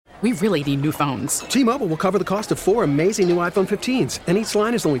We really need new phones. T-Mobile will cover the cost of 4 amazing new iPhone 15s, and each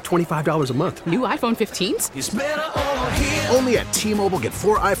line is only $25 a month. New iPhone 15s? It's better over here. Only at T-Mobile, get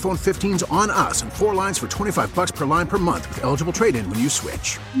 4 iPhone 15s on us and 4 lines for $25 per line per month with eligible trade-in when you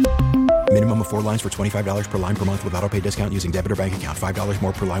switch. Minimum of 4 lines for $25 per line per month with autopay discount using debit or bank account. $5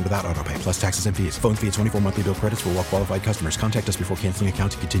 more per line without autopay, plus taxes and fees. Phone fee at 24 monthly bill credits for well-qualified customers. Contact us before canceling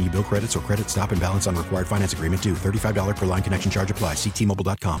account to continue bill credits or credit stop and balance on required finance agreement due. $35 per line connection charge applies. See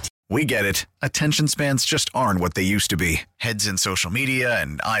T-Mobile.com. We get it. Attention spans just aren't what they used to be. Heads in social media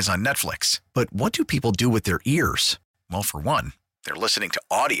and eyes on Netflix. But what do people do with their ears? Well, for one, they're listening to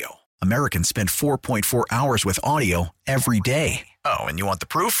audio. Americans spend 4.4 hours with audio every day. Oh, and you want the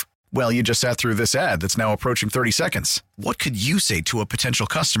proof? Well, you just sat through this ad that's now approaching 30 seconds. What could you say to a potential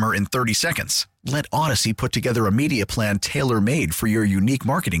customer in 30 seconds? Let Odyssey put together a media plan tailor-made for your unique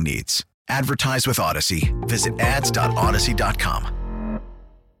marketing needs. Advertise with Odyssey. Visit ads.odyssey.com.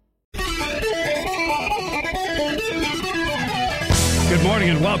 Good morning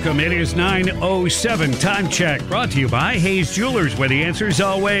and welcome. It is 9:07. Time check brought to you by Hayes Jewelers, where the answer is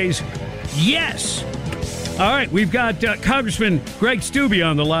always yes. All right, we've got Congressman Greg Steube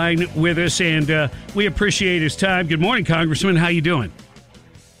on the line with us, and we appreciate his time. Good morning, Congressman. How you doing?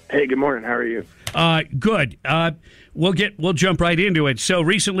 Hey, good morning. How are you? Good. We'll jump right into it. So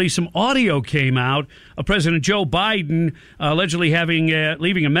recently, some audio came out of President Joe Biden allegedly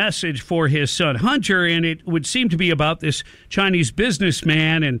leaving a message for his son Hunter, and it would seem to be about this Chinese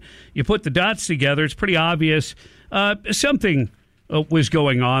businessman. And you put the dots together, it's pretty obvious something was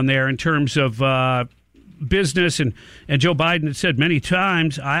going on there in terms of business. And Joe Biden had said many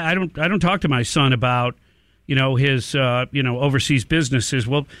times, I don't talk to my son about his overseas businesses.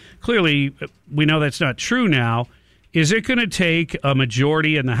 Well, clearly we know that's not true now. Is it going to take a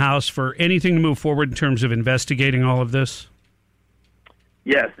majority in the House for anything to move forward in terms of investigating all of this?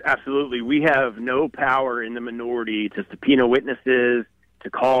 Yes, absolutely. We have no power in the minority to subpoena witnesses, to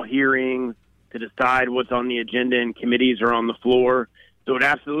call hearings, to decide what's on the agenda in committees or on the floor. So it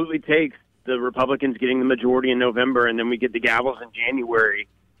absolutely takes the Republicans getting the majority in November, and then we get the gavels in January.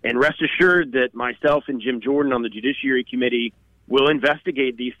 And rest assured that myself and Jim Jordan on the Judiciary Committee will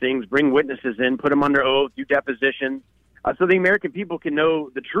investigate these things, bring witnesses in, put them under oath, do depositions, so the American people can know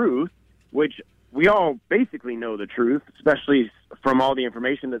the truth, which we all basically know the truth, especially from all the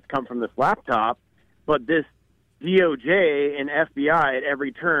information that's come from this laptop. But this DOJ and FBI at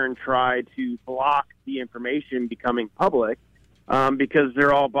every turn try to block the information becoming public because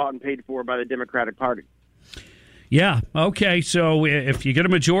they're all bought and paid for by the Democratic Party. Yeah, okay. So if you get a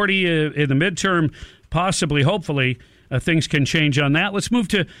majority in the midterm, possibly, hopefully, things can change on that. Let's move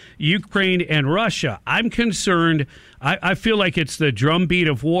to Ukraine and Russia. I'm concerned. I feel like it's the drumbeat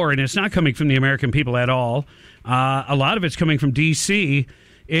of war, and it's not coming from the American people at all. A lot of it's coming from D.C.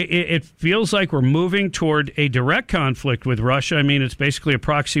 It feels like we're moving toward a direct conflict with Russia. I mean, it's basically a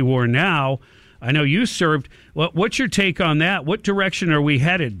proxy war now. I know you served. What's your take on that? What direction are we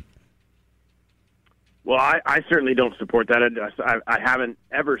headed? Well, I certainly don't support that. I haven't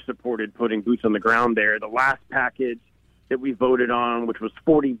ever supported putting boots on the ground there. The last package that we voted on, which was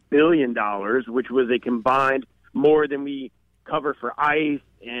 $40 billion, which was a combined more than we cover for ICE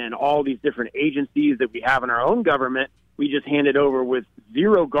and all these different agencies that we have in our own government, we just handed over with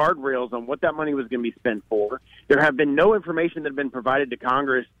zero guardrails on what that money was going to be spent for. There have been no information that have been provided to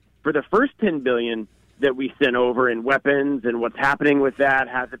Congress for the first $10 billion that we sent over in weapons and what's happening with that.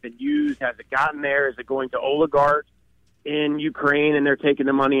 Has it been used? Has it gotten there? Is it going to oligarchs in Ukraine and they're taking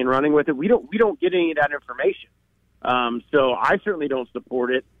the money and running with it? We don't get any of that information. So I certainly don't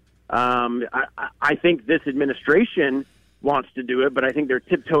support it. I think this administration wants to do it, but I think they're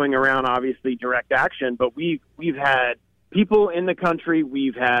tiptoeing around, obviously, direct action. But we've had people in the country.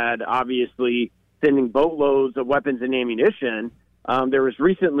 We've had, obviously, sending boatloads of weapons and ammunition. There was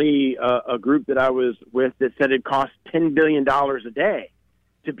recently a group that I was with that said it cost $10 billion a day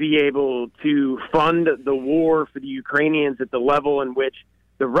to be able to fund the war for the Ukrainians at the level in which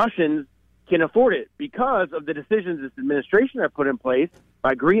the Russians can afford it because of the decisions this administration have put in place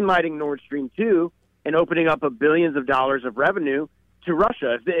by greenlighting Nord Stream 2 and opening up billions of dollars of revenue to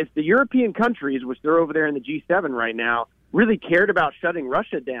Russia. If the European countries, which they're over there in the G7 right now, really cared about shutting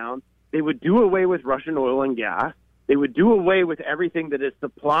Russia down, they would do away with Russian oil and gas. They would do away with everything that is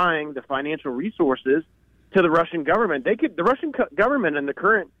supplying the financial resources to the Russian government. The Russian government and the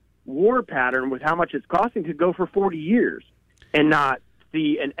current war pattern with how much it's costing could go for 40 years and not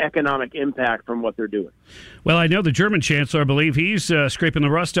see an economic impact from what they're doing. Well, I know the German chancellor, I believe he's scraping the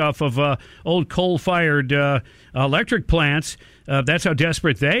rust off of old coal-fired electric plants. That's how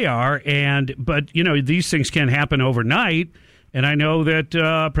desperate they are. But these things can't happen overnight. And I know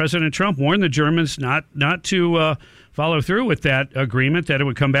that President Trump warned the Germans not to follow through with that agreement, that it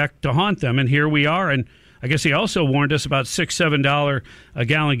would come back to haunt them. And here we are. And I guess he also warned us about $6-7 a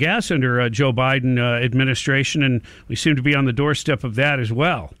gallon gas under Joe Biden administration, and we seem to be on the doorstep of that as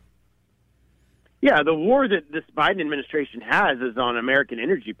well. Yeah, the war that this Biden administration has is on American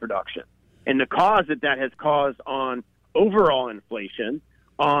energy production, and the cause that has caused on overall inflation,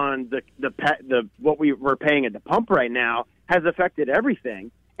 on the what we're paying at the pump right now, has affected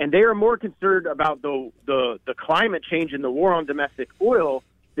everything. And they are more concerned about the climate change and the war on domestic oil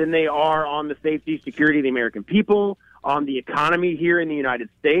than they are on the safety, security of the American people, on the economy here in the United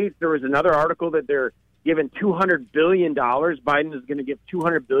States. There was another article that they're giving $200 billion. Biden is going to give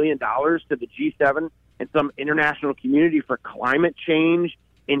 $200 billion to the G7 and some international community for climate change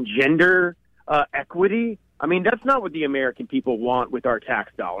and gender equity. I mean, that's not what the American people want with our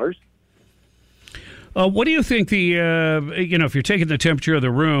tax dollars. What do you think if you're taking the temperature of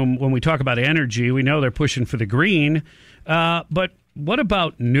the room, when we talk about energy, we know they're pushing for the green, but what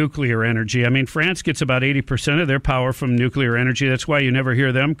about nuclear energy? I mean, France gets about 80% of their power from nuclear energy. That's why you never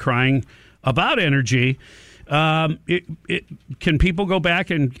hear them crying about energy. Can people go back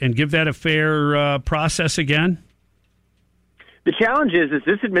and give that a fair process again? The challenge is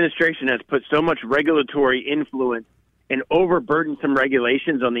this administration has put so much regulatory influence and overburdensome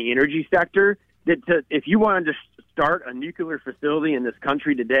regulations on the energy sector that if you wanted to start a nuclear facility in this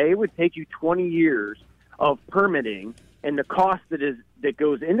country today, it would take you 20 years of permitting, and the cost that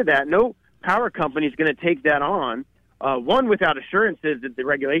goes into that. No power company is going to take that on. One, without assurances that the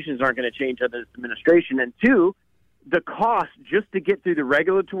regulations aren't going to change under this administration, and two, the cost just to get through the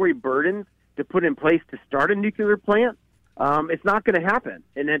regulatory burdens to put in place to start a nuclear plant, it's not going to happen.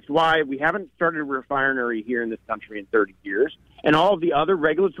 And that's why we haven't started a refinery here in this country in 30 years. And all of the other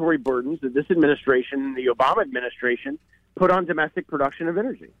regulatory burdens that this administration, the Obama administration, put on domestic production of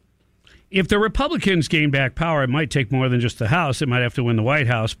energy. If the Republicans gain back power, it might take more than just the House. It might have to win the White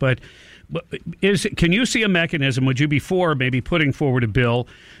House. But can you see a mechanism? Would you be for maybe putting forward a bill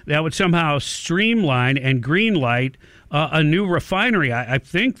that would somehow streamline and greenlight a new refinery? I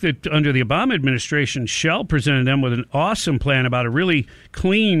think that under the Obama administration, Shell presented them with an awesome plan about a really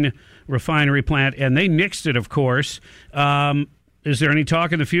clean refinery plant, and they nixed it, of course. Is there any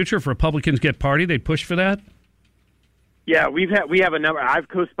talk in the future if Republicans get party, they'd push for that? Yeah, we have a number. I've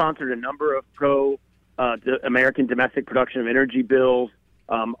co-sponsored a number of American domestic production of energy bills.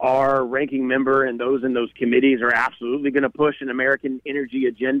 Our ranking member and those in those committees are absolutely going to push an American energy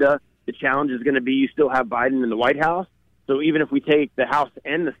agenda. The challenge is going to be you still have Biden in the White House. So even if we take the House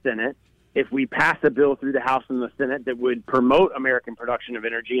and the Senate, if we pass a bill through the House and the Senate that would promote American production of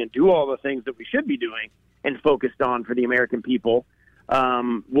energy and do all the things that we should be doing and focused on for the American people,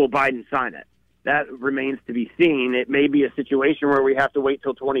 will Biden sign it? That remains to be seen. It may be a situation where we have to wait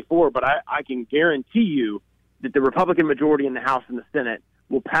till 24, but I can guarantee you that the Republican majority in the House and the Senate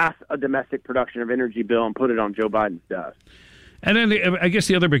will pass a domestic production of energy bill and put it on Joe Biden's desk. And then I guess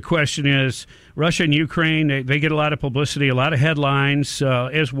the other big question is Russia and Ukraine. They get a lot of publicity, a lot of headlines,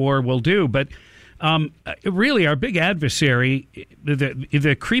 as war will do. But really, our big adversary,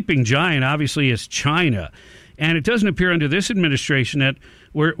 the creeping giant, obviously, is China. And it doesn't appear under this administration that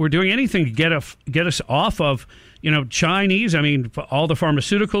we're doing anything to get us off of, Chinese. I mean, all the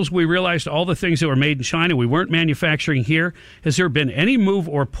pharmaceuticals, we realized all the things that were made in China, we weren't manufacturing here. Has there been any move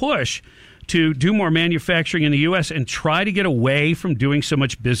or push to do more manufacturing in the U.S. and try to get away from doing so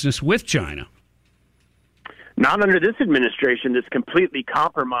much business with China? Not under this administration that's completely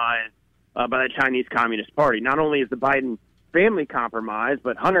compromised by the Chinese Communist Party. Not only is the Biden family compromised,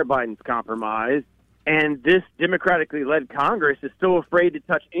 but Hunter Biden's compromised. And this democratically led Congress is so afraid to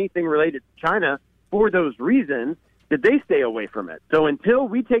touch anything related to China for those reasons that they stay away from it. So until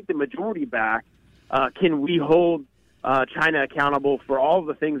we take the majority back, can we hold China accountable for all of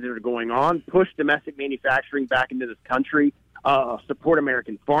the things that are going on, push domestic manufacturing back into this country, support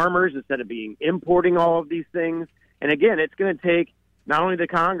American farmers instead of importing all of these things. And again, it's going to take not only the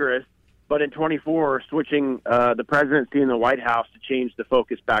Congress, but in 24, switching the presidency in the White House to change the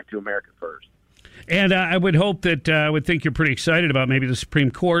focus back to America first. And I would hope that I would think you're pretty excited about maybe the Supreme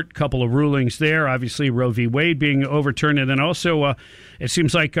Court, couple of rulings there, obviously Roe v. Wade being overturned. And then also it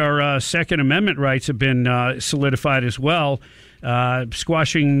seems like our Second Amendment rights have been solidified as well,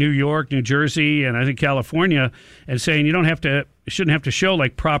 squashing New York, New Jersey, and I think California, and saying you shouldn't have to show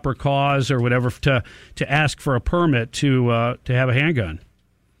like proper cause or whatever to ask for a permit to have a handgun.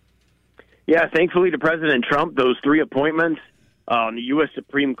 Yeah, thankfully to President Trump, those three appointments on the U.S.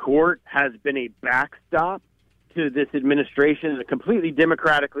 Supreme Court has been a backstop to this administration, a completely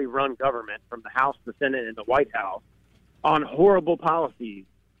democratically run government from the House, the Senate, and the White House. on horrible policies,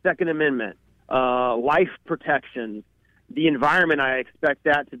 Second Amendment, life protections, the environment. I expect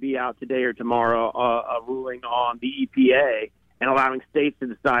that to be out today or tomorrow, a ruling on the EPA and allowing states to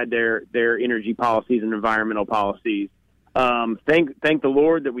decide their energy policies and environmental policies. Thank the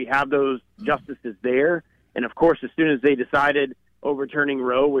Lord that we have those justices there. And, of course, as soon as they decided overturning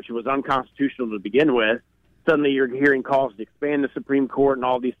Roe, which was unconstitutional to begin with, suddenly you're hearing calls to expand the Supreme Court and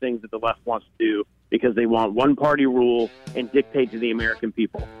all these things that the left wants to do because they want one-party rule and dictate to the American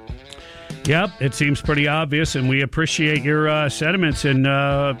people. Yep, it seems pretty obvious, and we appreciate your sentiments and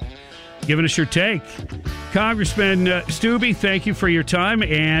giving us your take. Congressman Steube, thank you for your time,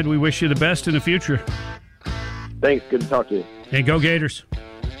 and we wish you the best in the future. Thanks. Good to talk to you. And go Gators.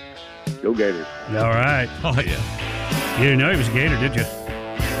 Go Gators. All right. Oh, yeah. You didn't know he was a Gator, did you?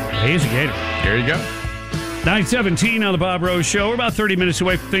 He's a Gator. There you go. 9:17 on the Bob Rose Show. We're about 30 minutes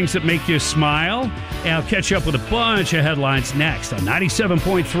away from things that make you smile. And I'll catch up with a bunch of headlines next on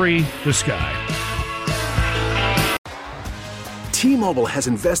 97.3 The Sky. T-Mobile has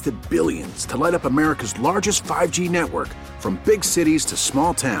invested billions to light up America's largest 5G network, from big cities to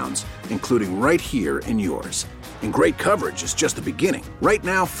small towns, including right here in yours. And great coverage is just the beginning. Right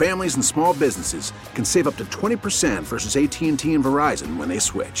now, families and small businesses can save up to 20% versus AT&T and Verizon when they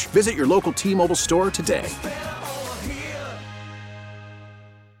switch. Visit your local T-Mobile store today.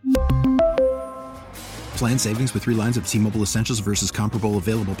 Plan savings with 3 lines of T-Mobile Essentials versus comparable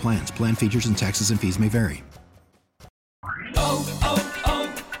available plans. Plan features and taxes and fees may vary.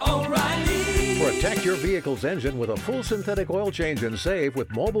 Protect your vehicle's engine with a full synthetic oil change and save with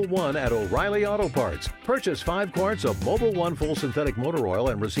Mobil 1 at O'Reilly Auto Parts. Purchase 5 quarts of Mobil 1 full synthetic motor oil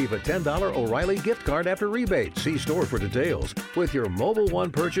and receive a $10 O'Reilly gift card after rebate. See store for details. With your Mobil 1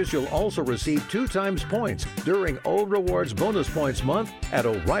 purchase, you'll also receive 2 times points during O Rewards Bonus Points Month at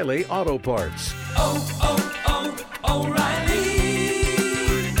O'Reilly Auto Parts. O'Reilly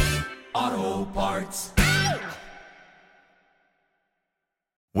Auto Parts.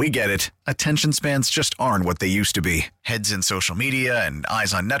 We get it. Attention spans just aren't what they used to be. Heads in social media and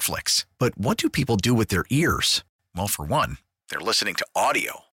eyes on Netflix. But what do people do with their ears? Well, for one, they're listening to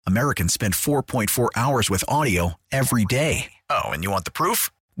audio. Americans spend 4.4 hours with audio every day. Oh, and you want the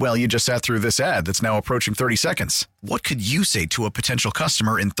proof? Well, you just sat through this ad that's now approaching 30 seconds. What could you say to a potential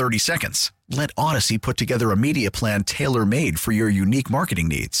customer in 30 seconds? Let Odyssey put together a media plan tailor-made for your unique marketing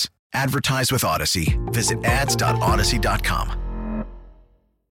needs. Advertise with Odyssey. Visit ads.odyssey.com.